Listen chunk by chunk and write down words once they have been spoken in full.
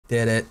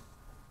Did it.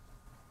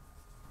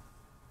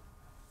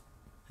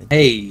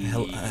 Hey.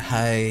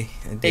 Hi.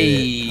 I did Hey.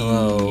 it.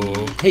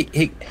 Hello. Hey.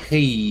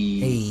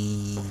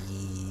 Hey.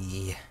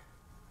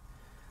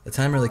 The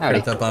time really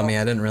Howdy. crept up on me.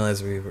 I didn't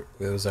realize it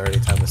was already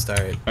time to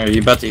start. Are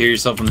you about to hear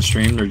yourself on the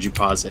stream, or did you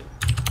pause it?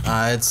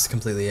 It's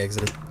completely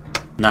exited.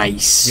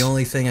 Nice. The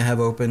only thing I have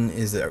open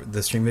is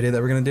the stream video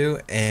that we're gonna do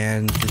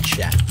and the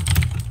chat.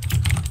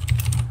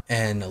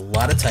 And a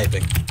lot of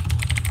typing.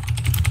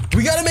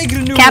 We gotta make it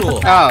a new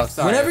rule. Oh,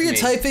 sorry. Whenever you're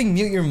typing,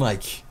 mute your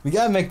mic. We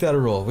gotta make that a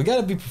rule. We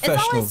gotta be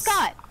professionals. It's always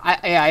Scott.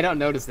 I don't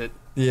notice it.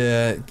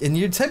 Yeah, and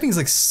your typing is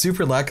like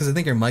super loud because I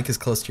think your mic is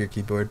close to your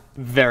keyboard.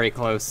 Very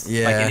close.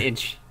 Yeah. Like an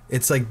inch.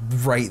 It's like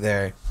right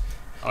there.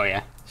 Oh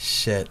yeah.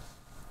 Shit.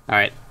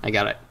 Alright, I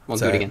got it.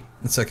 Won't do it again.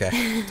 It's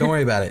okay. Don't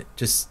worry about it.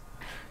 Just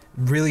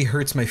really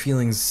hurts my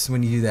feelings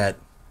when you do that.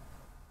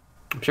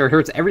 I'm sure it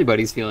hurts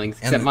everybody's feelings,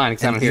 except mine,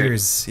 because I don't hear it.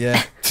 Ears,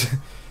 yeah.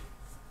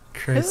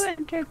 Christ. Who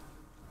entered?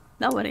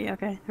 Nobody.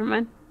 Okay, never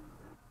mind.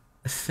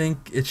 I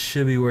think it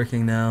should be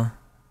working now.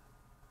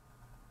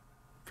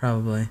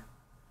 Probably.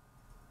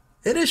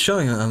 It is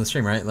showing on the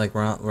stream, right? Like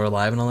we're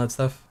live and all that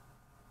stuff.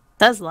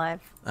 Does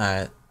live. All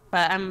right.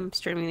 But I'm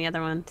streaming the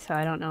other one, so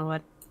I don't know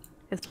what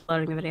is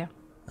loading the video.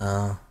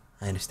 Oh,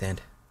 I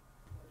understand.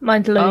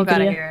 Mine's loading Oh,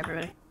 gotta video. hear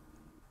everybody.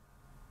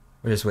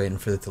 We're just waiting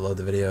for it to load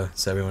the video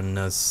so everyone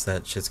knows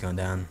that shit's going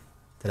down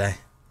today.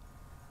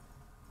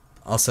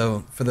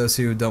 Also, for those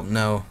who don't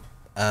know,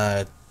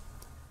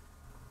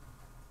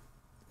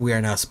 we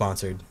are now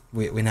sponsored.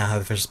 We now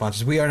have official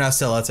sponsors. We are now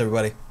sellouts,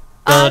 everybody.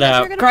 Sell it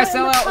out. Cry,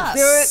 Sell out. Let's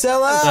do it.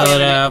 Sell out. Sell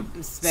it out.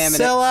 Spamming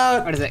Sell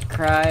out. What is it?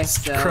 Cry,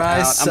 sell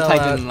Cry, out. sell I'm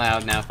typing out.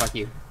 loud now. Fuck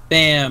you.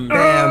 Bam.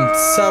 Bam.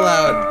 Sell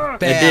out.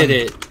 Bam. I did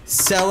it.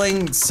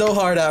 Selling so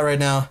hard out right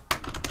now.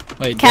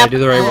 Wait, did I do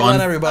the right Well one?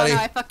 done, everybody. Oh,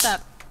 no, I fucked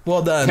up.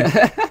 Well done.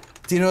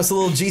 Do you notice the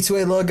little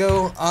G2A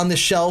logo on the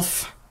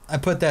shelf? I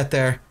put that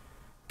there.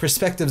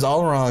 Perspective's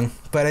all wrong,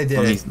 but I did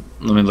it.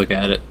 Let me look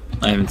at it.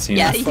 I haven't seen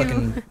Yeah,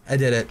 it. I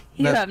did it.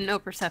 You No- have no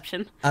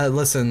perception.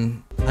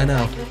 listen, I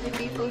know.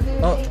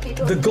 Oh,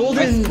 the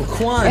golden Why is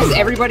Quan.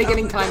 everybody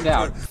getting timed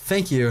out?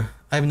 Thank you.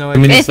 I have no I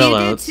mean, idea. If you do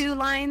sellouts. 2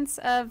 lines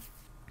of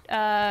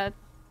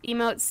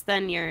emotes,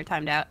 then you're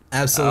timed out.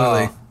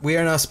 Absolutely. Oh. We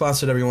are now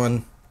sponsored,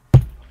 everyone. Oh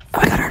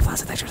my god, our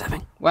Plaza, thanks for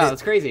having. Wow,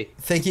 that's crazy.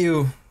 Thank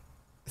you,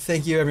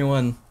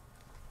 everyone,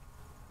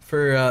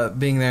 for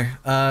being there.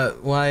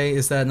 Why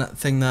is that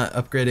thing not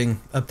upgrading?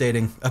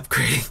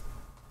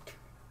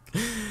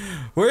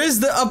 Where is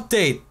the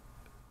update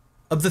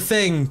of the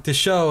thing to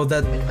show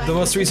that the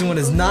most recent one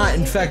is not,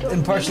 in fact,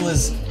 impartial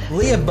as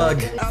Leah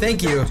Bug?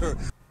 Thank you.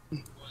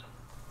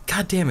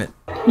 God damn it.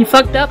 You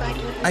fucked up.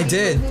 I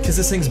did, because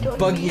this thing's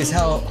buggy as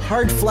hell.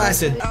 Hard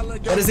flaccid.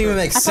 That doesn't even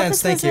make I thought sense,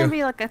 this thank was gonna you.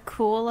 be like a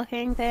cool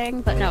looking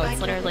thing, but no, it's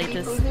literally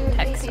just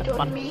text at the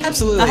bottom.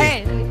 Absolutely. Oh,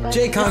 hey.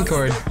 J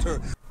Concord.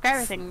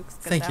 Everything's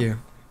good. Thank though. you.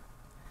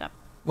 Yep.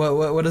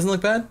 What doesn't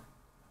look bad?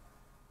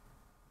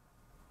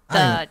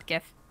 The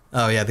GIF.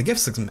 Oh yeah, the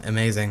gifts looks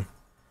amazing.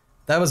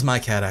 That was my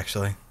cat,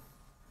 actually.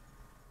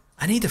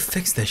 I need to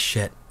fix this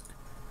shit.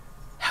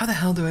 How the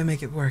hell do I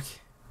make it work?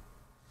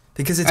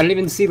 Because I it's didn't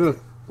even see the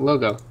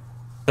logo.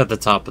 At the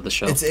top of the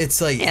shelf.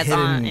 it's like Yeah, it's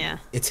hidden. on, yeah.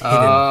 It's hidden.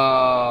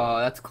 Oh,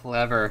 that's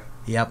clever.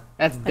 Yep.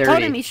 That's I told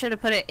him dirty. he should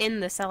have put it in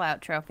the sellout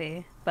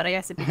trophy, but I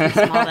guess it'd be too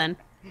small then.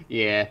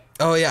 Yeah.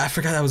 Oh yeah, I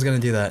forgot I was gonna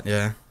do that.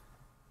 Yeah,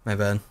 my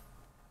bad.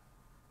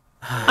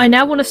 I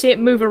now want to see it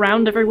move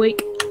around every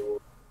week.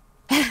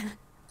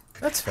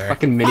 That's fair.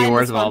 Fucking mini Find the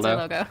wars, sponsor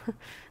Waldo. logo.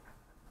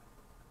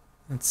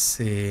 Let's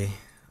see.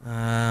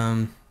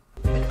 That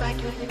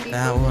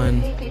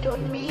one.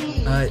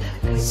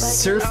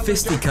 Sir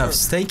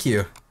Fisticuffs, thank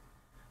you.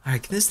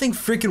 Alright, can this thing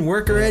freaking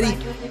work already?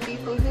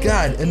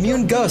 God,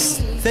 Immune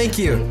Ghost, thank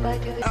you.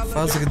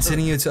 Files will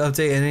continue to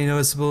update any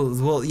noticeable.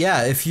 Well,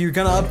 yeah, if you're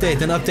gonna update,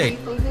 then update.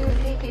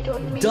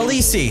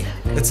 Dalisi.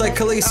 It's like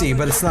Khaleesi,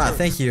 but it's not.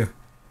 Thank you.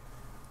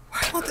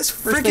 I want this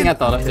First thing I freaking.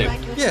 thought of too.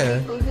 Yeah.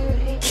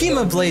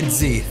 Kima Blade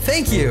Z,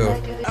 thank you.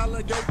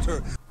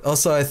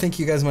 Also, I think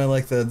you guys might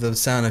like the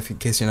sound in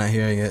case you're not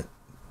hearing it.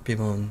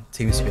 People in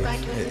TeamSpeak.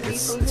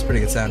 It's pretty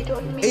good sound.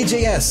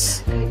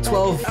 AJS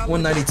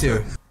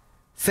 12192.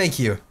 Thank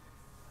you.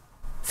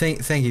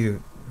 Thank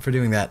you for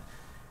doing that.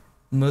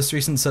 Most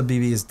recent sub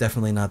BB is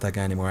definitely not that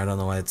guy anymore. I don't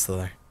know why it's still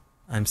there.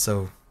 I'm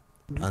so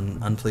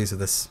unpleased with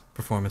this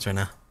performance right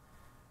now.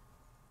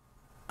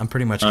 I'm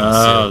pretty much gonna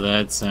Oh, sue.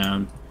 that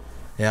sound.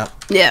 Yep.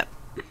 Yeah.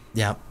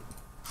 Yep.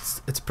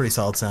 It's a pretty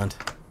solid sound.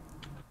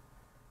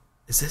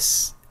 Is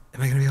this...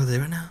 Am I gonna be able to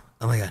do it now?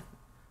 Oh my god.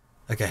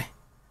 Okay.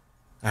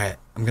 Alright,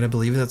 I'm gonna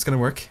believe that's gonna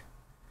work.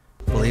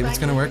 Believe it's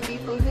gonna work.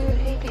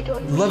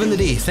 Loving the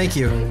D, thank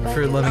you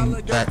for loving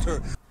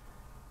that.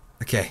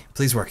 Okay,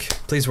 please work.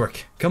 Please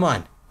work. Come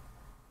on.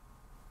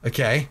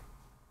 Okay.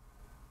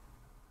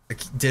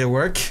 Did it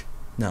work?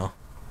 No.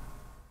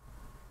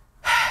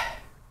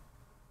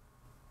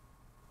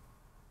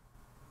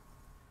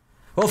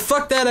 Well,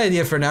 fuck that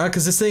idea for now,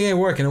 because this thing ain't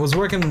working. It was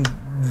working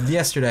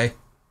yesterday.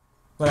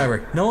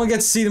 Whatever. No one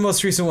gets to see the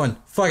most recent one.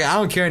 Fuck it, I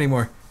don't care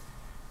anymore.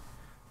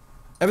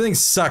 Everything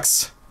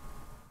sucks.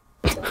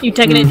 You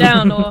taking it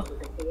down, or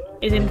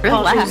is Impartial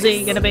Relax.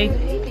 Z gonna be?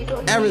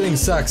 Everything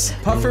sucks.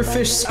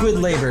 Pufferfish squid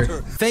labor.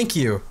 Thank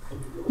you.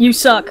 You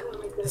suck.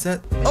 Is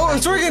that? Oh,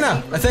 it's working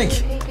now. I think.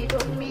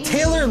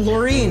 Taylor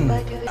Laureen.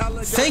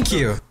 Thank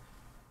you.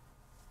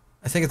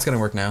 I think it's gonna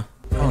work now.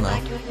 Oh no.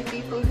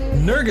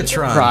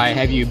 Nergatron. Cry,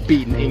 have you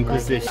beaten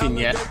Inquisition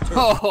yet?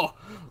 Oh,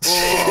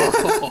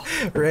 oh,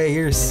 Ray,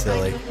 you're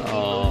silly.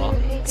 oh.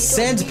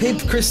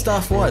 Sandpape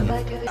Christoph 1.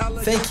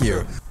 Thank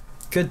you.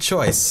 Good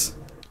choice.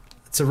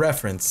 It's a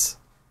reference.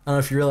 I don't know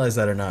if you realize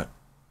that or not.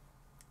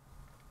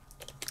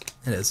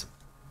 It is.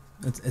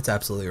 It's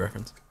absolutely a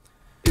reference.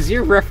 Is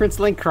your reference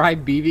link Cry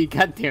BB?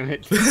 God damn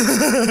it.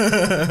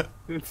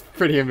 It's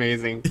pretty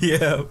amazing.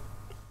 Yeah.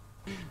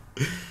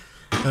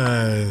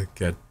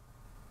 Good.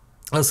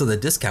 Also, the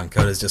discount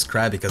code is just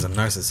cry because I'm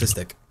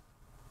narcissistic.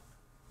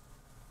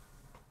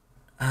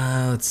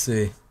 Let's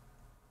see.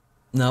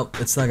 Nope,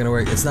 it's not gonna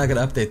work. It's not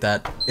gonna update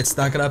that. It's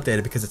not gonna update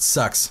it because it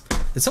sucks.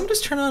 Did someone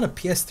just turn on a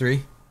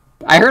PS3?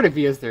 I heard a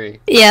PS3.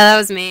 Yeah, that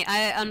was me.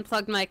 I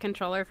unplugged my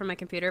controller from my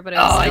computer, but it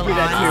was Oh, I still do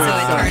that on, too. so It's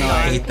it so turned annoying.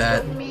 I on. hate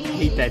that.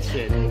 Hate that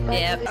shit.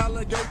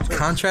 Yep.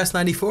 Contrast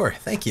 94.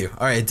 Thank you.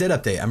 Alright, it did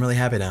update. I'm really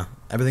happy now.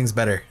 Everything's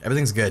better.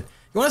 Everything's good.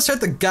 You wanna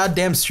start the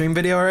goddamn stream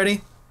video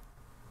already?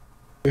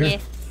 Yeah.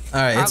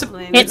 Alright,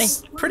 Probably.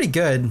 it's pretty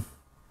good.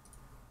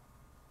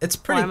 It's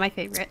pretty One of my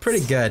favorites. It's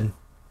pretty good.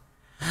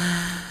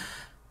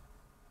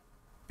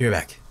 Be right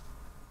back.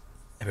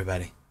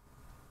 Everybody.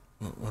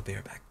 We'll be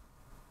right back.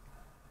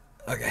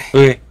 Okay.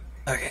 Okay.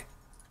 Okay.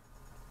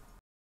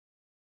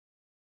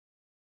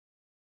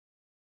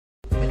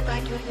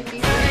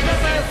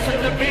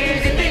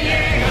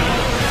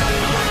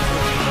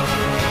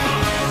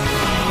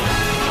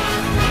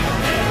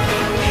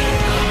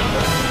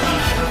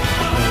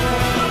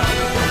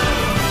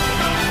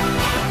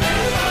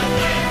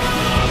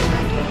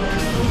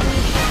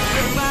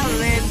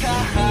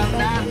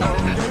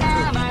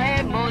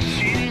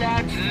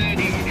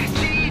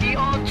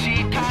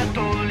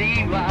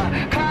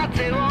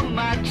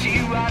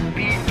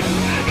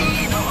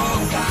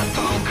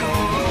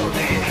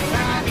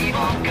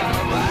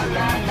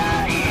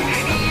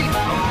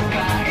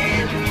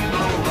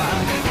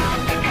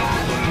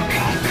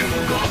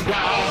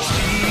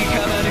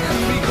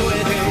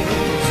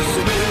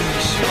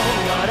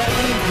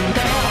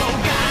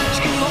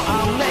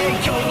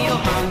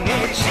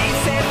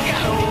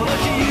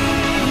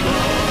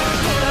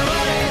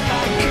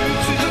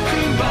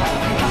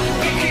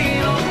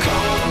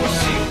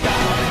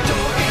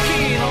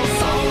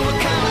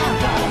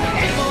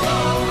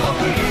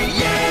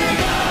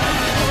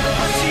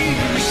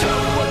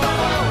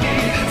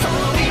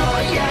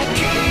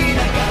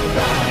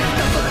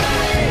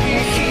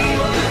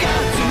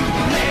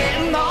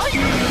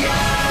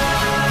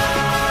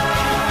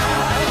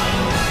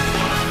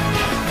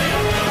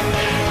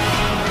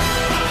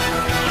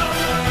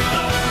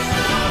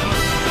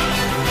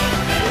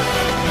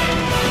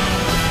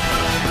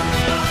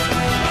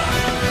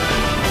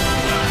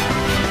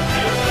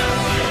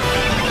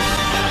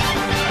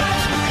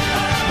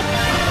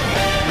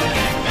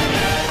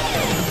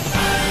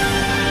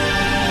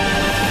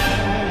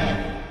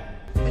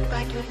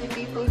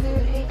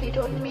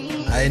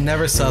 I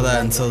never saw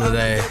that until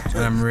today, and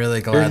I'm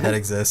really glad that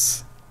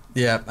exists.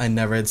 Yeah, I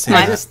never had seen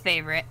My that.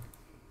 favorite.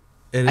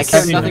 It I is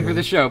care so nothing for good.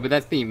 the show, but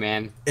that theme,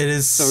 man. It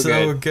is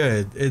so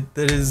good.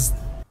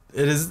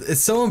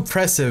 It's so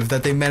impressive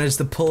that they managed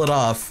to pull it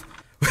off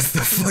with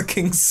the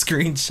fucking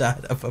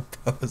screenshot of a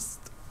post.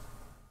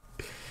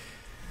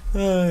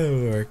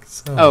 Oh, it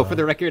works. Oh, for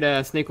the record,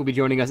 Snake will be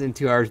joining us in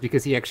 2 hours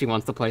because he actually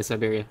wants to play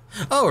Syberia.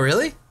 Oh,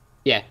 really?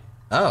 Yeah.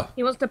 Oh.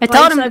 He wants to I play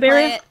told him to play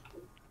Syberia. it.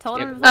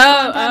 Told him to Yep. play it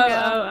a long time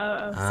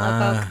ago.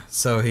 Ah,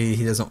 so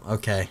he doesn't.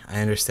 Okay,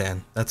 I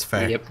understand. That's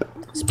fair. Yep.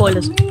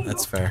 Spoilers.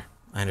 That's fair.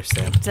 I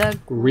understand. It's a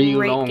Real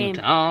great long game.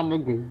 time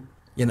ago.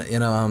 You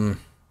know,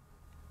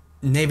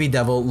 Navy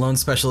Devil, Lone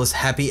Specialist,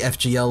 Happy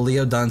FGL,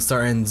 Leo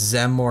Dawnstar, and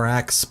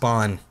Zamorak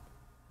Spawn,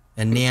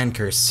 and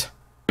Neankers,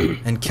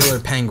 and Killer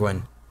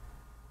Penguin.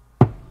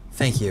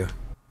 Thank you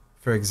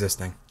for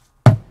existing.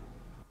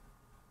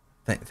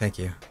 Thank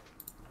you.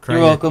 You're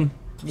welcome.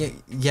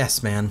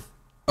 Yes, man.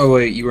 Oh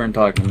wait, you weren't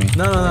talking to me.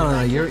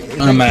 No. You're.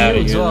 I'm thank out you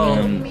of as here. well.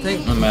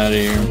 Man. I'm out of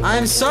here.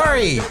 I'm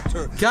sorry.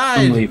 God.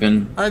 I'm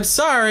leaving. I'm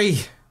sorry.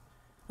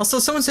 Also,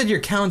 someone said your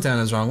countdown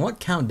is wrong. What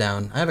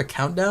countdown? I have a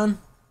countdown?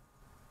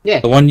 Yeah.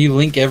 The one you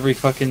link every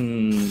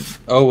fucking.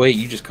 Oh wait,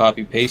 you just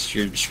copy paste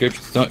your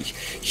descriptions. Don't.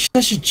 You're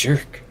such a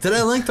jerk. Did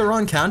I link the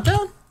wrong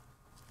countdown?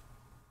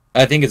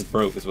 I think it's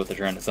broke, is what they're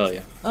trying to tell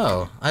you.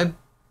 Oh,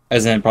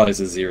 As in, it probably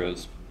says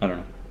zeros. I don't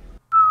know.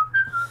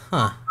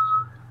 Huh.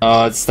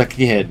 Oh, it's stuck in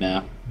your head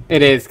now.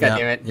 It is, Yeah,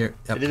 goddammit. yep.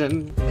 It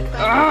didn't.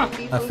 Ah!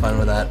 Have fun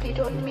with that.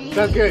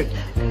 So good.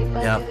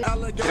 Yeah.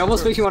 It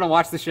almost makes you want to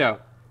watch the show.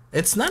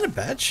 It's not a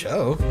bad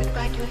show.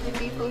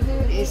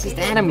 It's just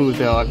Animu,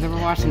 though. I've never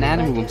watched an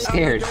Animu. I'm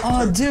scared.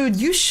 Oh, dude,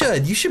 you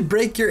should. You should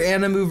break your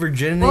Animu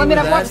virginity Well, I mean, with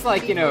I've that. watched,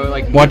 like, you know,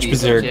 like, Watch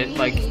movies and Berserk. shit,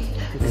 like,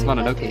 this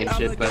Mononoke and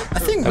shit, but... I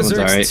think That one's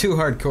Berserk's alright. too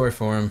hardcore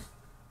for him.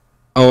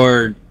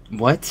 Or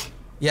what?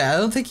 Yeah, I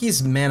don't think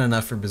he's man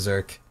enough for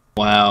Berserk.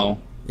 Wow.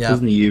 Yeah.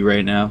 Listening to you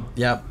right now.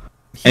 Yep.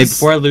 Hey,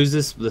 before I lose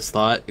this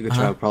thought, which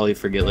Uh-huh. I'll probably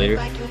forget later,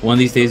 one of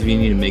these days we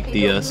need to make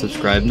the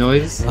subscribe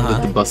noise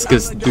with the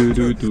buskus doo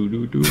doo doo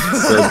doo doo.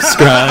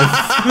 Subscribe.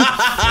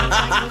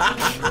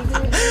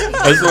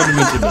 I just wanted to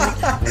mention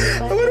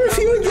that. I wonder if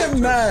he would get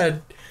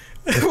mad.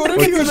 What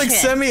if he would like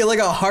send me like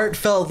a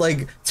heartfelt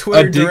like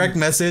Twitter direct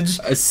message?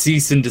 A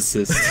cease and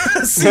desist.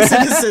 A cease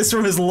and desist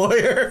from his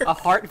lawyer. A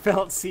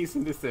heartfelt cease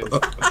and desist.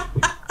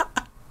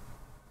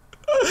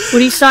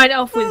 Would he sign it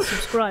off with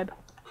subscribe?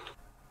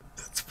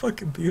 It's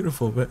fucking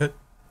beautiful, man.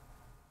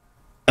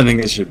 I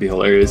think this should be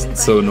hilarious.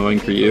 It's so annoying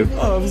for you.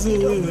 Oh,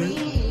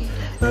 absolutely.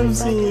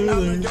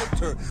 Absolutely.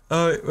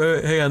 Oh,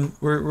 wait, hang on.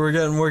 We're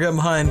getting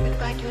behind.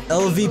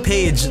 LV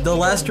Page, The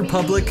Last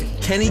Republic,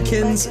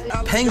 Kennykins,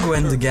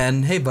 Penguin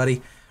again. Hey,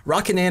 buddy.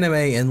 Rockin' Anime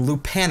and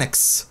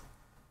Lupanix.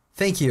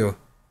 Thank you.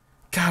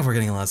 God, we're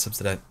getting a lot of subs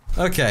today.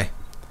 Okay.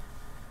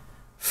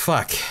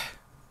 Fuck.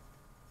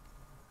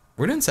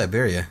 We're doing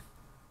Syberia.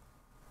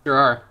 Sure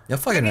are. Y'all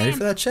fucking ready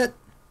for that shit?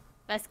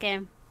 Best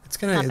game. It's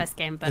gonna. Not best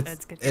game, but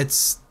it's good.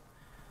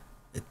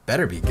 It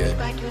better be good.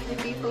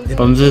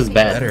 Bums is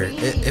bad. Better.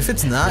 If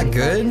it's not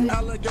good,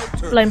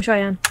 Blame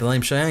Cheyenne.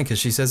 blame Cheyenne because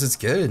she says it's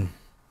good.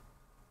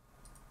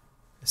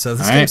 So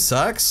this Alright. game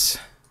sucks.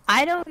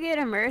 I don't get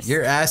immersed.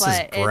 Your ass is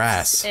but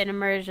brass. It's an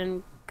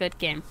immersion good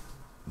game.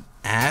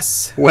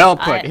 Ass. Well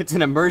put. It's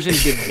an immersion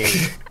good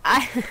game.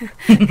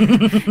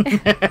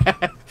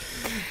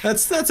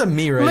 That's a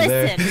me right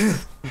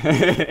Listen,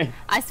 He's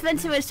I spent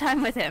too much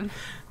time with him.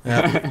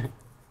 there. Yeah.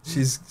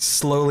 She's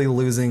slowly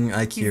losing He's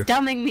IQ.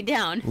 dumbing me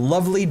down.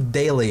 Lovely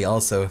Daily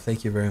also.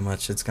 Thank you very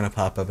much. It's gonna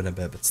pop up in a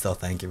bit, but still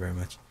thank you very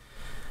much.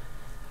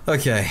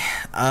 Okay.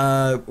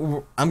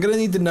 I'm gonna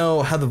need to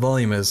know how the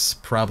volume is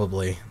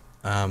probably.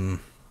 1,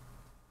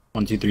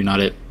 2, 3, not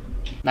it.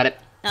 Not it.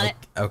 Not it.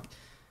 Okay.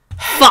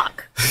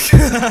 Fuck!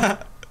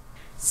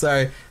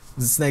 Sorry,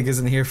 the snake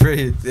isn't here for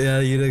you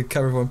to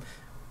cover for him.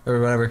 Or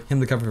whatever, him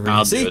to cover for him.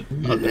 I'll See? do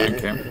it. I'll do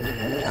it.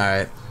 Okay.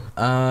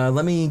 Alright.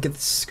 Let me get the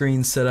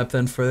screen set up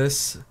then for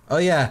this. Oh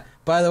yeah,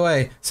 by the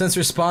way, since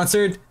we're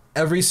sponsored,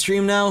 every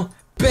stream now,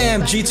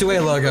 bam,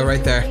 G2A logo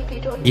right there.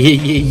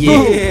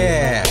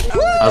 Yeah!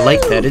 I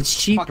like that.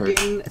 It's cheaper.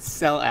 Fucking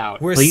sell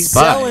out. We're Please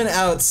buy. selling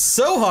out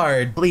so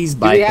hard. Please Do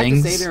buy they have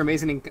things. to say they're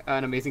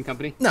an amazing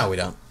company? No, we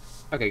don't.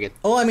 Okay, good.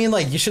 Oh, I mean,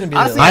 like, you shouldn't be.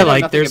 Honestly, I I know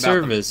like nothing their about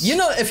them. service. You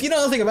know, if you know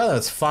nothing about it,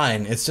 it's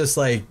fine. It's just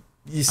like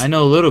I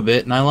know a little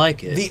bit, and I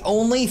like it. the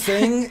only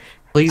thing.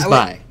 Please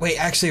buy. Wait,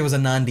 actually, it was a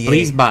non-DA.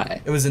 Please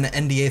buy. It was an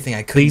NDA thing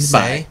I couldn't Please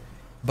say, buy.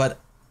 but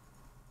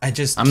I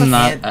just I'm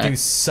can't not- do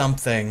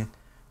something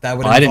that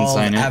would Well, I didn't involve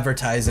sign it.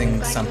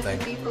 advertising something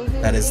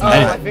that is Oh,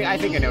 not. I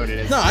think I know what it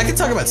is. No, I can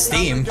talk about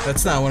Steam.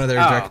 That's not one of their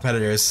Oh. direct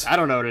competitors. I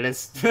don't know what it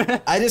is.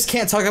 I just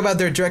can't talk about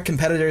their direct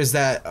competitors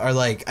that are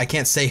like I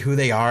can't say who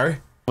they are.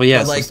 Well, yeah,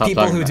 but so like stop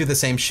people talking who about do it. the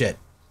same shit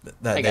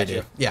that I they got do.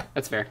 you. Yeah.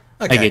 That's fair.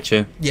 Okay. I get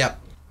you. Yep.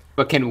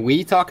 But can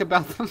we talk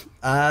about them?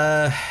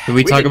 Can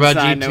we talk didn't about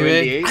sign no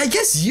G2A? NDAs. I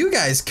guess you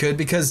guys could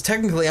because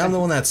technically I'm the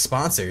one that's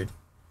sponsored.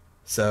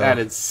 So That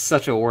is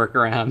such a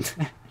workaround.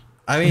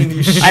 I mean you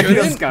I feel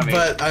shouldn't, scummy.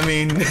 but I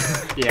mean Yeah,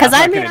 Because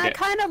I'm I not mean, gonna I do-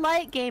 kind of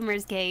like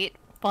Gamersgate,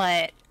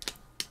 but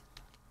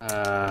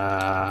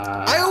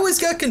I always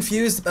got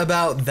confused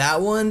about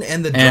that one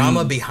and the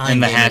drama behind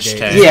and the Gamergate.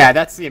 hashtag. Yeah,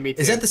 that's me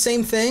too. Is that the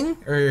same thing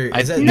or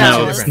is that No,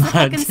 no, two it's it's the different?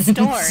 not. fucking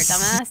store,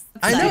 dumbass.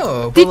 I Like,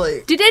 know, but Did,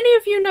 like did any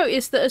of you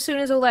notice that as soon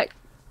as all that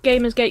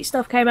Gamersgate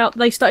stuff came out,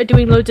 they started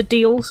doing loads of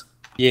deals?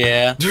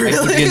 Yeah. I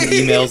Really? keep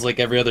getting emails like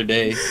every other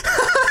day.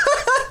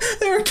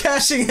 they were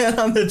cashing in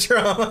on the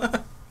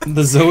drama.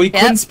 The Zoe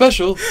Quinn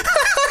special.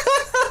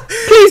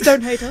 Please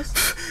don't hate us.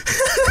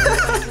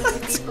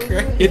 That's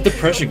great. Hit the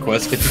Depression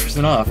Quest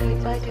 50% off.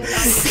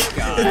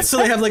 So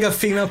they have like a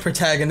female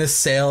protagonist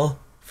sale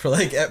for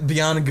like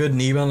Beyond Good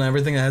and Evil and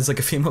everything that has like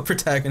a female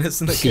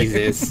protagonist in the game.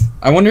 Jesus.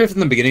 I wonder if in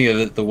the beginning of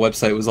it, the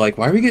website was like,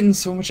 why are we getting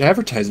so much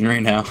advertising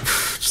right now?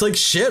 Just like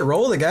shit,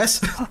 roll with it, guys.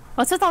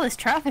 What's with all this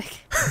traffic?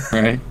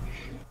 Right?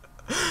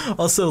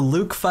 Also,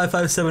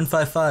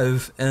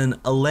 Luke55755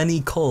 and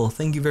Eleni Cole,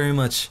 thank you very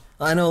much.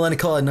 I know Eleni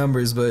Cole had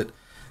numbers, but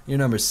your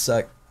numbers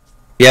suck.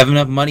 If you have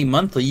enough money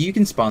monthly, you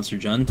can sponsor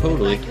John,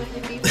 totally.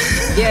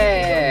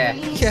 Yeah.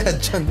 Yeah,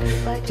 John,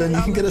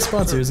 you can get a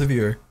sponsor as a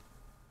viewer.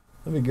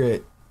 That'd be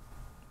great.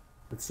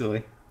 That's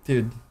silly.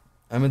 Dude,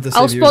 I meant to say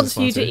I'll viewer as a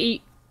sponsor you to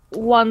eat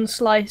one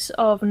slice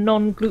of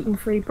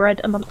non-gluten-free bread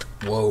a month.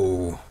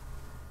 Whoa.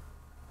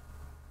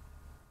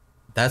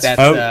 That's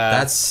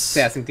That's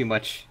asking too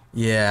much.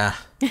 yeah.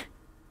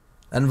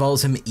 That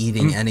involves him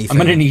eating anything.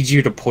 I'm gonna need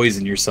you to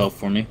poison yourself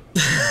for me.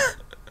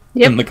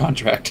 Yep. In the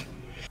contract.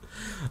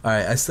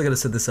 Alright, I still gotta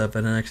set this up.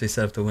 I didn't actually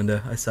set up the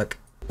window. I suck.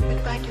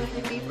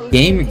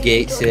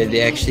 Gamergate said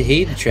they actually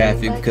hated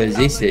traffic because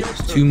they said it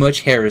was too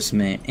much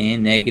harassment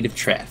and negative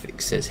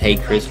traffic, says Hey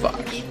Chris Fox.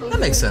 That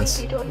makes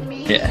sense.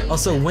 Yeah.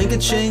 Also,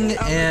 Winkaching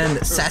and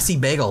Sassy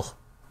Bagel.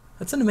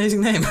 That's an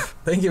amazing name.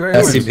 Thank you very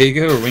Sassy much.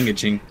 Bagel or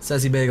Wingaching?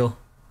 Sassy Bagel.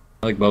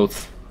 I like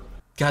both.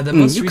 God, that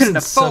most You couldn't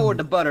recent afford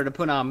the sub... butter to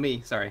put on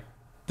me. Sorry.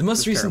 The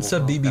most recent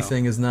sub BB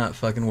thing is not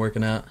fucking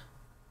working out.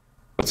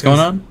 What's going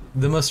on?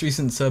 The most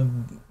recent sub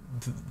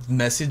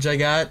message I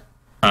got,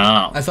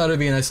 Oh. I thought it'd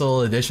be a nice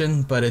little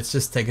addition, but it's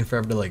just taking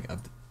forever to like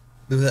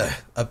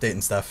update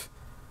and stuff.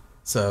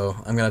 So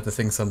I'm gonna have to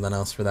think something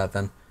else for that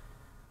then.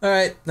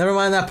 Alright, never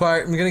mind that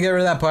part. I'm gonna get rid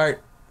of that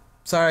part.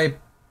 Sorry.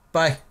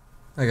 Bye.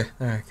 Okay,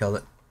 alright, killed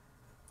it.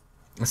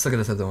 Let's look at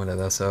this out the window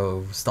though,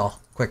 so stall.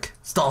 Quick.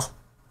 Stall.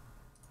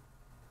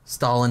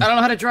 Stalling. I don't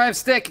know how to drive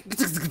stick.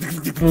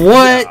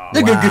 What?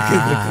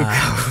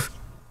 Wow.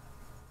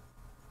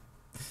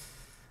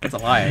 That's a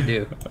lie, I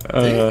do.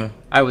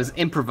 I was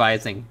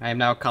improvising. I am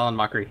now Colin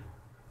Mockery.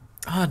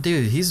 Oh,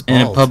 dude, he's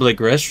In bald. a public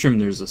restroom,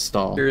 there's a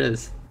stall. There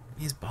is.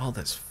 He's bald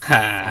as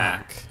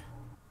Ha. fuck.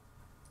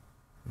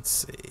 Let's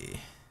see.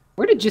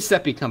 Where did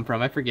Giuseppe come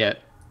from? I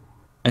forget.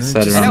 I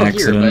said it I on know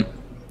accident. here,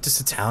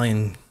 Just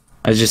Italian.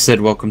 I just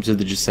said welcome to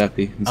the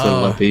Giuseppe instead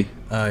of Leppy.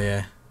 Oh,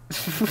 yeah.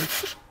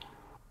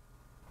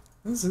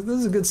 This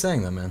is a good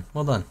saying though, man.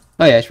 Well done.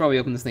 Oh yeah, I should probably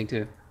open this thing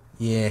too.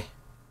 Yeah.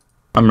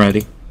 I'm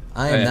ready.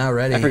 I Oh, am yeah. now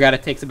ready. I forgot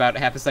it takes about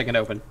half a second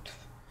to open.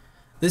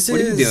 This What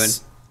are you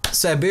is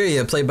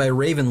Syberia, played by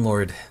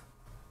Ravenlord.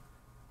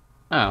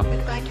 Oh.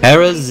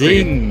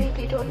 Parazing.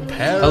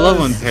 I love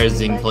when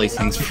Parazing plays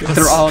things for us.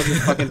 They're all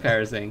just fucking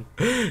parasing.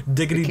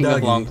 Diggity King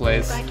of long Doggy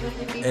plays.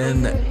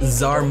 and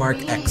Czar Mark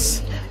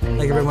X.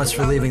 Thank you very much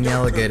for leaving the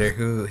alligator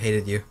who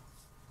hated you.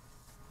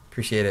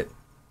 Appreciate it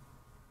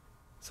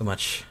so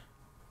much.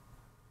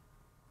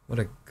 What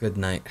a good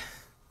night.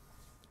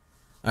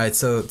 Alright,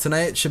 so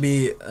tonight should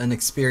be an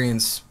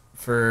experience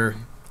for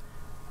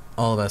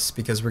all of us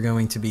because we're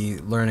going to be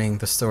learning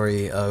the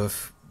story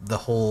of the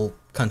whole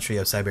country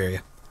of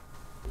Syberia.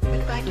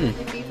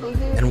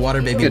 And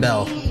Water Baby Good.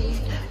 Bell.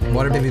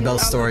 Water Baby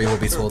Bell's story will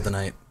be told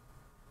tonight.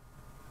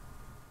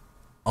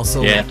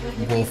 Also, Yeah.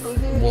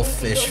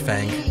 Wolfish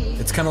Fang.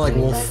 It's kind of like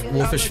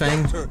Wolfish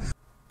Fang,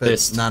 but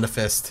Fist. not a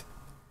fist.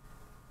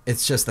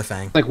 It's just the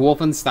Fang. Like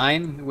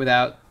Wolfenstein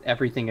without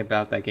everything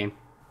about that game.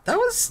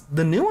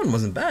 The new one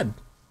wasn't bad.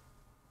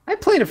 I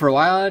played it for a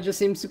while and it just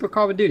seemed super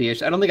Call of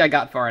Duty-ish. I don't think I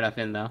got far enough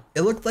in though.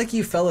 It looked like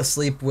you fell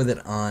asleep with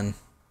it on.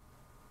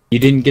 You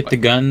didn't get the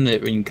gun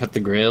that when you cut the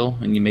grill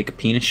and you make a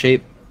penis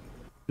shape?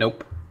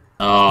 Nope.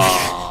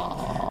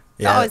 Oh.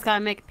 You always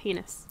gotta make a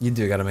penis. You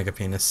do gotta make a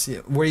penis.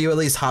 Were you at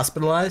least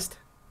hospitalized?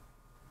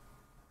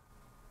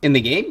 In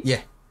the game?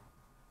 Yeah.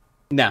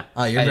 No.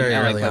 Oh, you're I very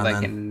only early played, on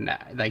like then.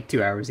 in like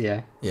 2 hours,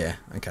 yeah. Yeah,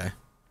 okay.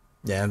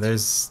 Yeah,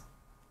 there's...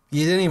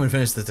 You didn't even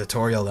finish the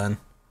tutorial then.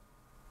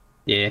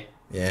 Yeah.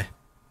 Yeah.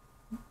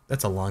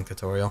 That's a long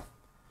tutorial.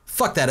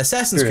 Fuck that,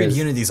 Assassin's Sure Creed is.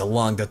 Unity's a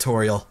long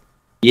tutorial.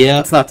 Yeah.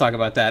 Let's not talk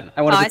about that.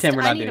 I want to I pretend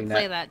we're not need to doing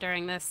play that. that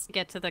during this to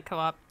get to the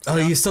co-op. Oh,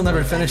 you still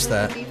never finished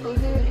that.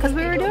 Because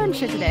we were doing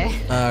shit today.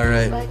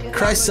 Alright.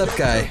 Christ up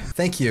guy.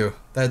 Thank you.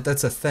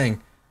 That's a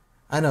thing.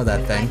 I know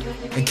that thing.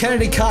 And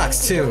Kennedy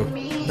Cox too.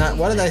 Not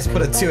why did I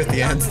put a 2 at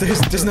the end?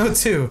 There's no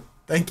 2.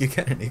 Thank you,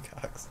 Kennedy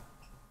Cox.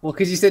 Well,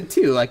 because you said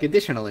 2, like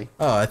additionally.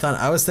 Oh,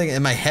 I was thinking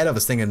in my head I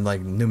was thinking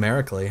like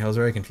numerically. I was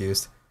very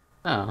confused.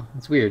 Oh,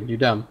 that's weird. You're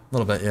dumb. A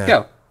little bit, yeah.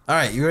 Go.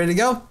 Alright, you ready to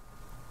go?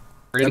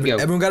 Ready to go.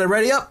 Everyone got it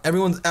ready up? I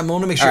want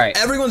to make sure Alright.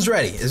 everyone's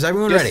ready. Is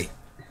everyone Just- ready?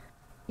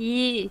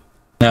 Yeah.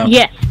 No.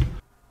 Yeah.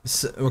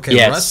 Okay,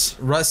 Yes.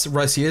 Russ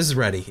is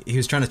ready. He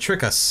was trying to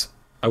trick us.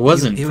 I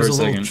wasn't He for was a a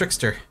little second.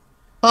 trickster.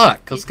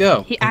 Fuck, let's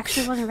go. He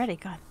actually wasn't ready.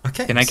 God.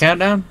 Okay. Can I count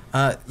down?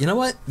 You know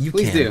what? You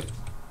Please can. do.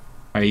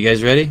 Are you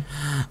guys ready?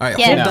 Alright,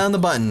 Yeah. hold No. down the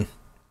button.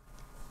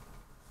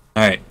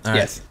 Alright. Alright.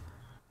 Yes.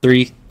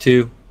 3,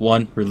 2,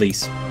 1,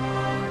 release.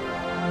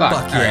 Fuck.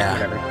 Fuck All right, yeah.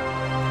 whatever.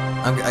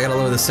 I gotta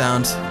lower the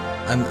sound.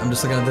 I'm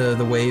just looking at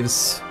the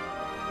waves.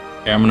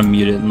 Okay, I'm gonna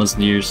mute it and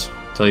listen to yours.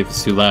 Tell you if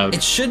it's too loud.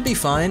 It should be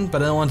fine,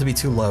 but I don't want it to be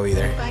too low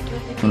either.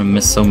 I'm gonna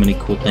miss so many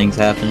cool things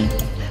happening.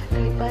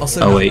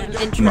 Also, Oh wait,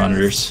 Intros.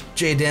 monitors.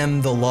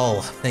 JDM the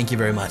lull. Thank you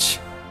very much.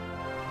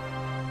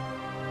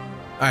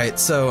 Alright,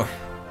 so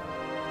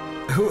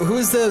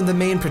who's the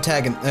main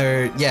protagonist?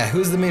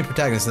 Who's the main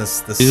protagonist in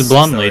this? She's a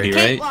blonde story? lady,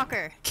 Kate right?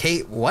 Walker.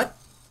 Kate what?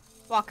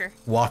 Walker.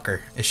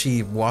 Walker. Is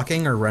she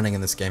walking or running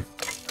in this game?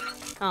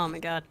 Oh my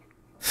god.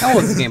 How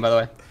old is this game, by the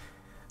way?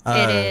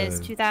 It is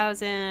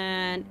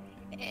 2000.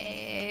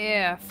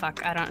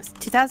 Fuck, I don't.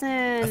 2000.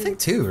 I think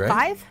 2, right?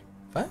 5?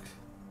 5?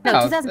 No,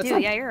 Oh, 2002. that's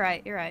not- Yeah, you're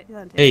right. You're right.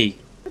 2002. Hey,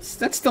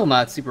 That's still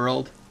not super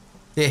old.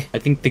 Yeah. I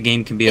think the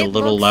game can be a It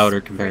little looks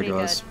louder compared pretty to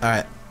us. good.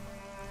 Alright,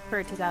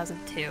 For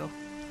 2002.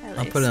 At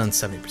I'll least. put it on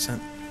 70%.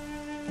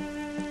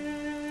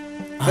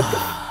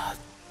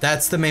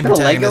 That's the main Is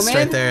that a Lego protagonist man?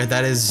 right there.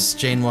 That is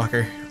Jane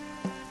Walker.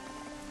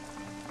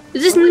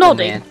 Is this Oh,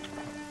 nodding? man.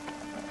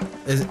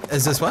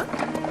 Is this what?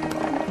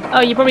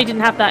 Oh, you probably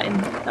didn't have that in.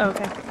 Oh,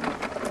 okay.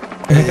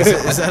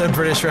 Is that a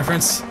British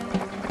reference?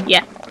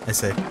 Yeah. I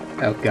see.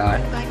 Oh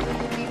god.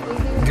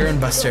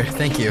 Gurnbuster,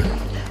 thank you.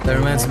 That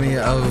reminds me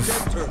of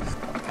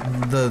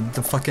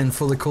the fucking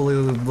fully cool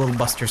little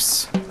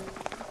busters.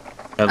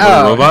 That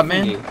little robot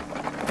man? okay.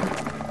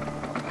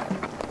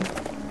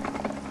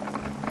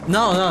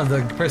 No,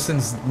 the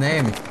person's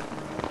name.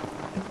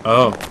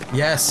 Oh,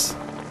 Yes.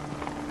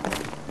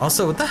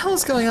 Also, what the hell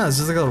is going on? Is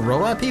this like little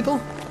robot people?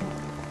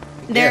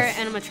 They're Yes.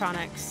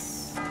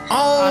 animatronics.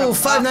 Oh,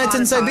 Five Nights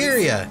in automatons.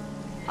 Siberia.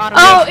 Oh,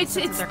 Automatons,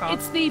 it's they're called.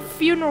 the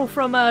funeral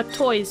from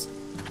Toys.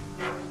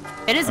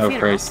 It is a Oh, funeral.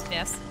 Christ.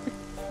 Yes.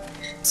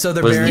 So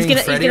they're Was- burying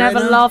He's Freddy gonna have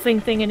right a now? laughing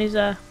thing in his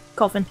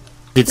coffin.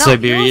 Did No,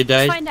 Syberia you'll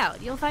die? find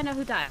out. You'll find out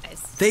who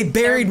dies. They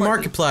buried They're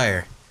lucky.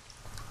 Markiplier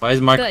Why is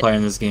Markiplier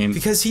in this game?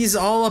 because he's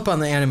all up on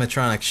the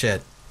animatronic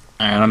shit.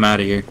 Alright, I'm out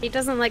of here. He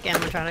doesn't like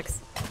animatronics.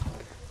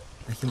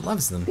 He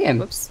loves them. Damn.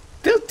 Whoops.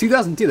 Still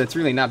 2002. That's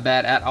really not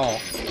bad at all.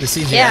 The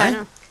CGI? Yeah, I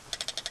know.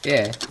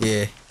 Yeah.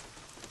 Yeah.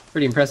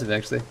 Pretty impressive,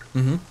 actually.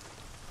 Mm-hmm.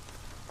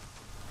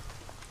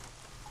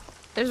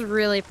 There's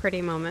really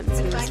pretty moments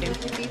in this game.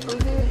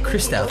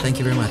 Christel, thank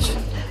you very much.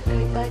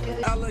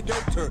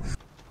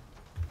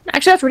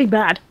 Actually, that's really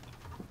bad.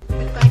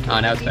 Oh,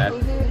 now it's bad.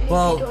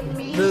 Well,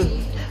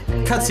 the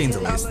cutscenes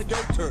at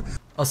least.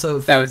 Also,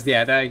 That was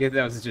I guess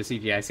that was just a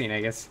CGI scene,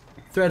 I guess.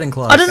 Thread and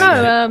Claw. I don't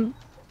know.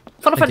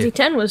 Thank Final Fantasy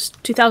you. X was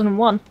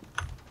 2001.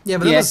 Yeah,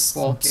 but that Yeah, was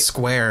well,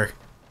 Square.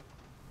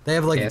 They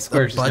have like Yeah, a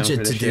Square's just known budget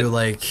for to this do shit.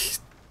 like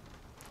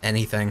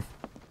anything.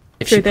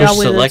 If True, she they are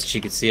pushed select, wizards.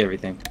 she could see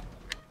everything.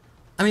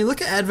 I mean,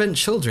 look at Advent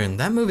Children.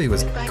 That movie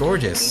was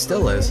gorgeous.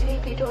 Still is.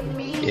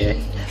 Yeah.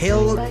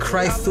 Hail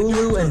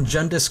Crythulu and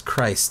Jundus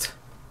Christ.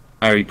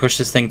 Alright, we pushed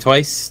this thing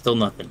twice, still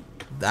nothing.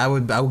 I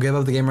would give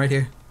up the game right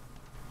here.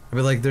 I'd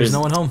be like, there's no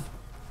one home.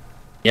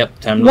 Yep,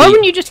 time to Why leave.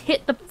 wouldn't you just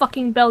hit the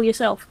fucking bell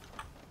yourself?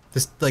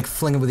 Just like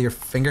fling it with your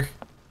finger.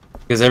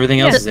 Because everything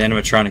else Yeah. is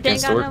animatronic, They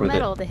has ain't to got work no with it.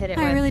 metal to hit it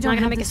with. I really It's not don't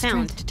gonna have make the a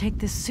sound. strength to take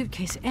this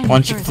suitcase any Why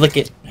don't you further. flick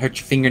it? Hurt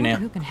your Who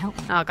fingernail. can help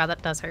me? Oh god,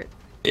 that does hurt.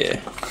 Yeah.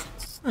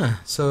 Huh,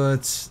 so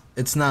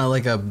it's not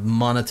like a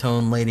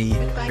monotone lady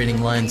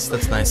reading lines.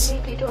 That's nice.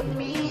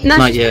 No,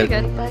 Not she's yet.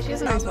 pretty good. She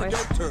has a nice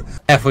voice.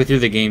 Halfway through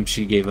the game,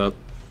 she gave up.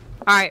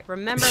 Alright,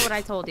 remember what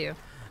I told you.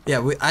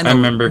 Yeah, I know.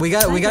 remember. We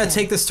got Hi to there.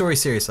 take this story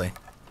seriously.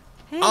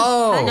 Hey,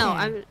 Oh. No,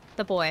 I'm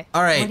the boy.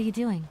 All what right. are you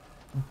doing?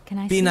 Can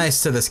I Be see?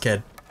 nice to this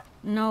kid.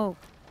 No,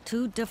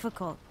 too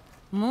difficult.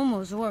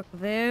 Momo's work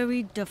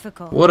very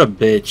difficult. What a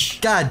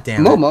bitch. God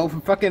damn it. Momo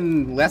from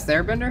fucking Last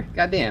Airbender?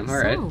 Goddamn,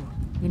 alright. So,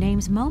 your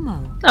name's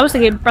Momo. I was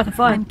thinking Breath of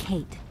Fire. I'm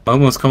Kate.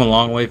 Almost come a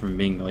long way from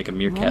being like a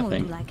meerkat Momo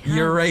thing. do like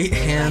Your her. right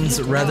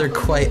hand's rather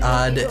quite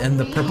odd, and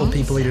the purple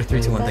people eater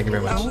 321. Thank you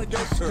very much. Don't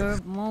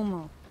disturb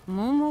Momo.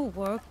 Momo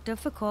work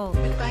difficult.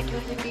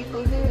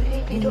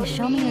 Can you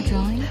show me a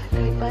drawing?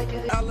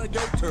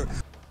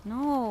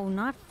 No,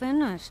 not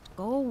finished.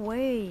 Go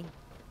away.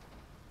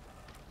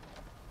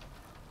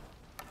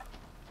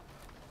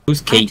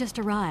 Who's I Kate? just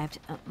arrived.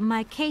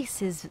 My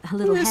case is a Who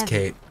little is heavy.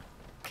 Kate?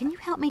 Can you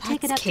help me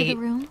take it That's up to Kate. the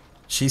room?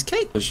 She's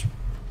Kate.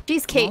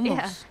 She's Kate,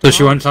 yeah. Momo's Does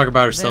she want to talk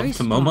about herself Very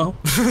to small. Momo?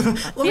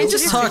 Let me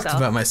just Introduce talk yourself.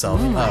 about myself.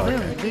 Oh, okay.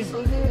 very busy.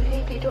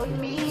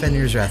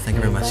 Fenrir's Wrath. Thank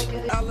you very much.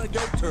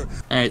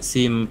 Alright,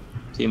 see you,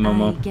 I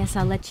Momo. guess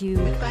I'll let you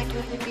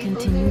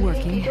continue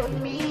working.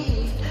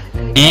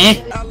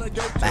 Eh?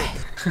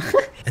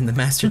 And the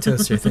Master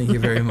Toaster. Thank you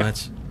very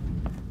much.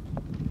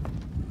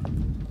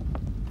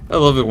 I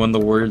love it when the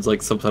words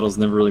like subtitles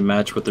never really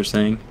match what they're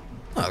saying.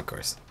 Oh, of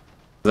course.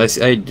 'Cause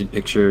I did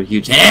picture a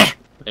huge eh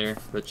there,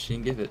 but she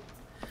didn't give it.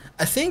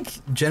 I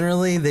think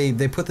generally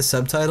they put the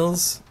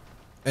subtitles,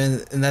 and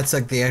that's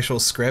like the actual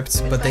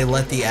script, but they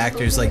let the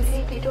actors like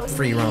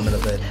free roam it a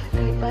bit,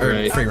 or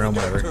Right. free roam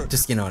whatever.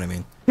 Just you know what I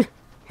mean.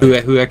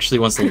 Who actually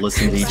wants to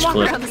listen to each Walk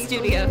clip? around the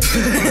studio.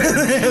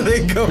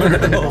 They go over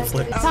the whole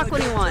place. Talk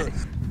when you want.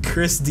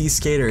 Chris D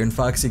Skater and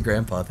Foxy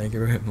Grandpa. Thank you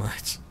very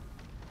much.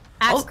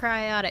 Ask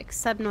Cryotic.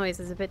 Sub noise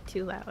is a bit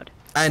too loud.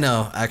 I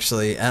know,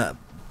 actually.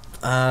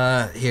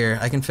 Here,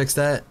 I can fix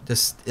that.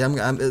 Just,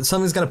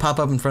 something's gonna pop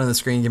up in front of the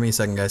screen. Give me a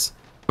second, guys.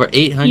 For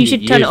 800 You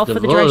should years, turn it off the for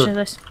the duration of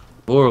this.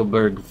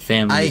 Vorarlberg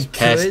family I has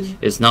passed could.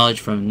 its knowledge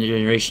from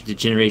generation to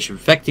generation,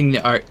 perfecting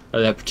the art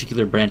of that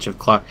particular branch of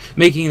clock,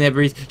 making that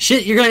breathe.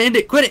 Shit, you're gonna end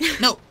it. Quit it.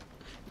 No.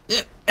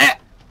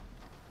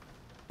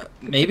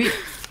 Maybe.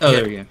 Oh,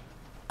 there we go.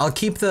 I'll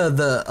keep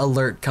the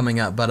alert coming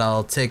up, but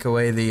I'll take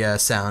away the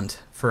sound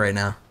for right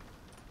now.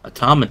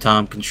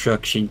 Automaton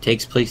construction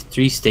takes place in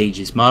 3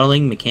 stages: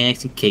 modeling,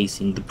 mechanics, and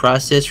casing. The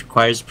process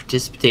requires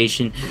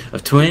participation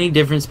of 20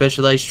 different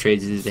specialized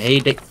trades. Is it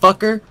heyday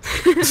fucker?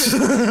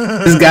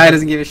 This guy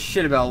doesn't give a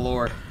shit about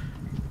lore.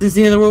 Since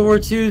the end of World War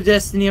II,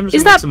 Destiny, I'm just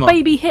Is gonna mix that them all.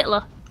 baby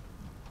Hitler?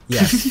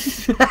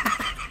 Yes.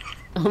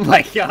 Oh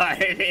my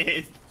god, it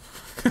is.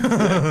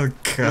 Oh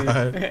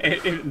God. I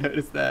didn't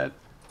notice that.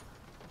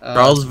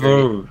 Charles that's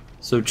great. Vor.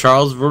 So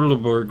Charles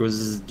Vorarlberg was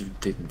his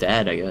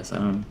dad, I guess. I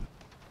don't know.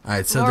 All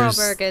right, so there's.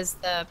 Vorarlberg is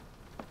the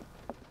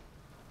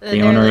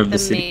owner like of the the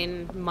city.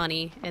 main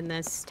money in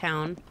this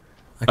town.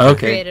 Okay.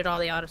 Created all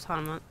the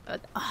automatons.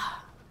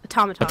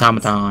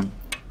 Automaton.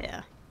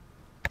 Yeah.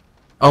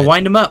 Oh,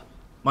 wind him up.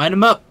 Wind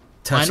him up.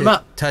 Touch Wind him it.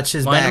 up. Touch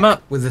his Wind back him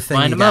up. with the thing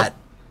Wind you him got. up.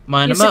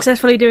 Wind You're him up.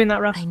 successfully doing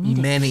that, Russ. I need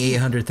it. Manny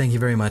 800. Thank you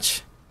very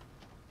much.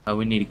 Oh,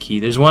 we need a key.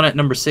 There's one at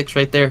number 6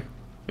 right there.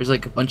 There's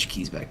like a bunch of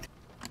keys back there.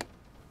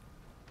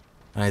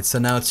 All right, so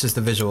now it's just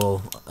a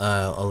visual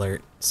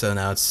alert. So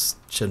now it's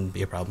shouldn't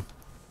be a problem.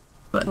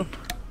 Button.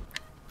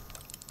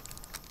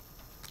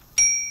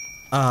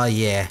 Oh,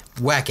 yeah.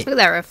 Whack it. Look at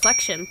that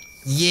reflection.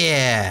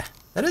 Yeah.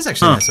 That is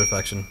actually a nice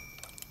reflection.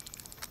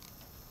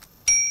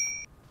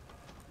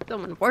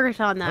 Someone worked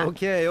on that.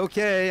 Okay,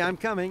 okay, I'm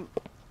coming.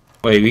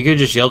 Wait, we could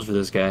just yelled for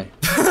this guy.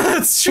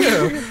 That's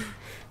true.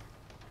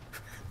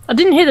 I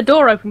didn't hear the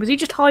door open. Was he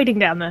just hiding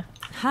down there?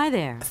 Hi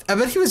there. I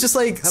bet he was just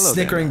like Hello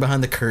snickering there.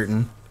 behind the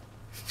curtain.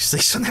 She's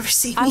like, she'll never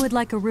see me. I would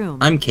like a room.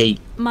 I'm Kate.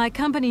 My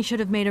company should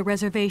have made a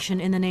reservation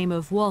in the name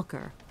of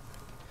Walker.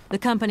 The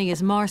company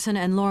is Marson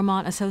and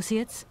Lormont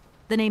Associates.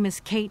 The name is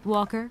Kate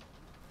Walker.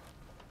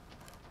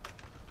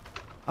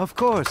 Of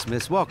course,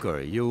 Miss Walker.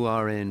 You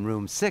are in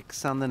room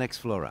 6 on the next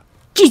floor up.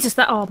 Jesus,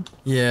 that arm.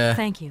 Yeah.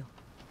 Thank you.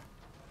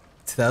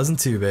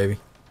 2002, baby.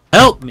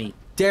 Help me.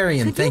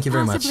 Darian, Could thank you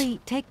very much. possibly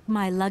take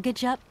my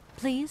luggage up,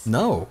 please?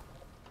 No.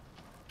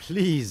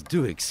 Please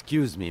do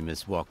excuse me,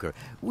 Miss Walker.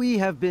 We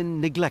have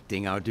been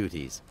neglecting our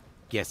duties.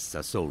 Guests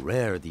are so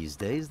rare these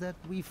days that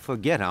we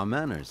forget our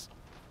manners.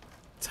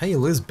 It's how you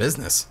lose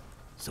business.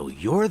 So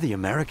you're the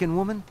American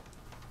woman?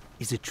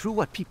 Is it true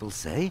what people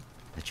say?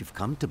 That you've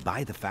come to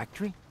buy the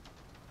factory?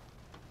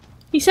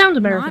 He sounds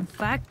American. Not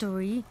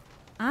factory.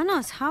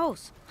 Anna's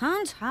house.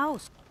 Han's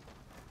house.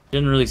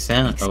 Didn't really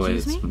sound. Oh wait,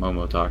 Excuse it's me?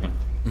 Momo talking.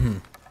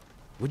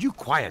 Would you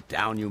quiet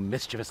down, you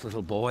mischievous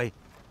little boy?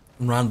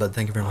 Ron Bud,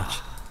 thank you very much.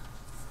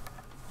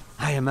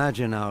 I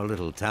imagine our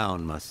little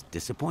town must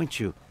disappoint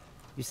you.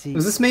 You see,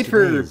 Was this made today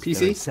for is very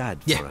PC? sad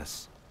Yeah. for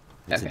us.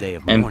 It's a Okay. day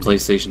of And mourning.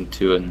 PlayStation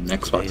 2 and Xbox, I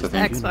Today is think. the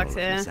funeral Xbox, of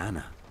yeah. Miss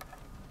Anna.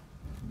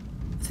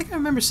 I think I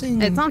remember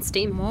seeing. It's on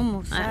Steam.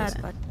 Momo's I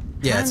sad, but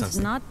Yeah, it's Han's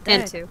on not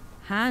And dead. 2.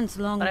 Han's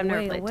long But I've never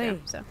way played away.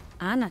 2, so.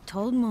 Anna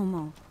told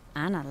Momo.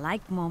 Anna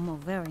liked Momo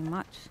very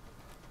much.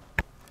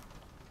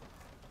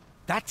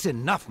 That's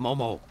enough,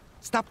 Momo.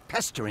 Stop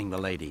pestering the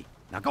lady.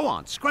 Now go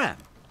on, scram.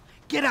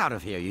 Get out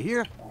of here, you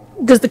hear?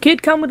 Does the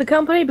kid come with the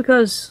company?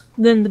 Because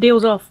then the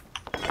deal's off.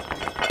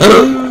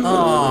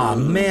 Oh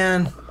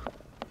man.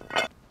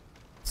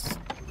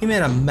 He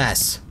made a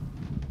mess.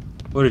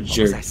 What a What was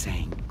I jerk.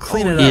 saying?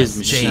 Clean it He up, is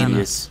Jane.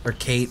 mischievous. Or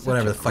Kate, Such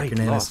whatever a the fuck great your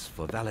name loss is.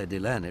 for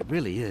Valadilene, it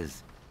really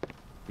is.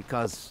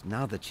 Because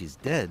now that she's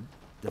dead,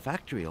 the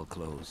factory will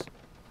close.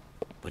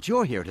 But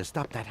you're here to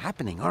stop that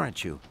happening,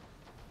 aren't you?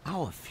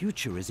 Our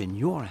future is in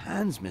your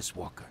hands, Miss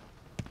Walker.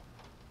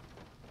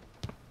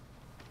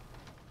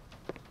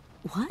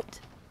 What?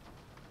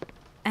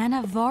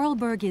 Anna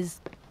Vorarlberg is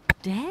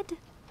dead?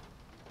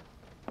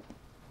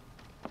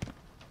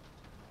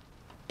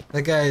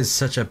 That guy is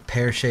such a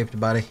pear-shaped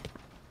body.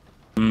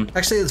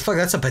 Actually, fuck,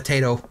 that's a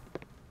potato.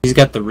 He's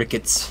got the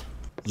rickets.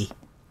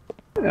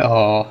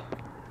 Oh.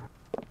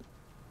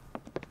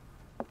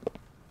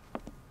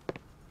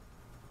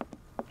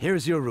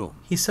 Here's your room.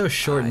 He's so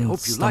short I and hope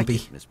you like stumpy.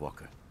 it, Miss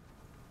Walker.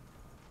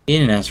 He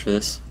didn't ask for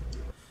this.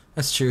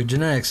 That's true.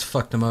 Genetics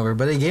fucked him over,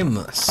 but they gave him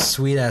a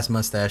sweet-ass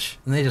mustache,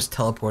 and they just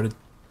teleported.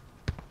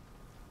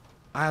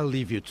 I'll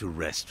leave you to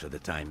rest for the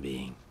time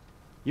being.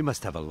 You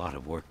must have a lot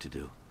of work to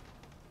do.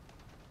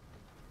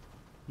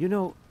 You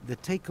know, the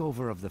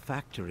takeover of the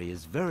factory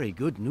is very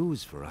good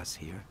news for us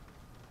here.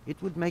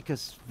 It would make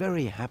us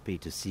very happy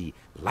to see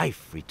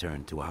life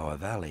return to our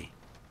valley.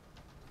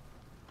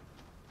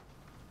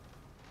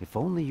 If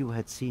only you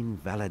had seen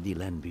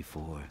Valadilene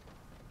before.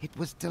 It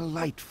was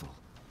delightful.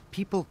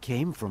 People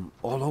came from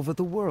all over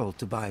the world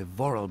to buy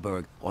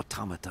Vorarlberg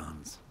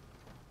automatons.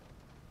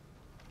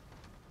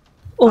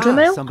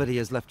 Automail? Somebody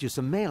has left you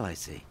some mail, I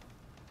see.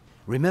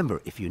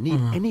 Remember, if you need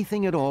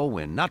anything at all,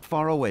 we're not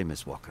far away,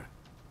 Miss Walker.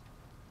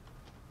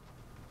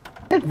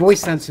 That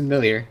voice sounds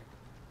familiar.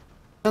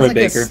 Troy Sounds like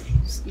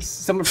Baker.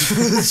 Someone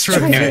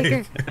Troy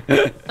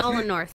Baker. All in North.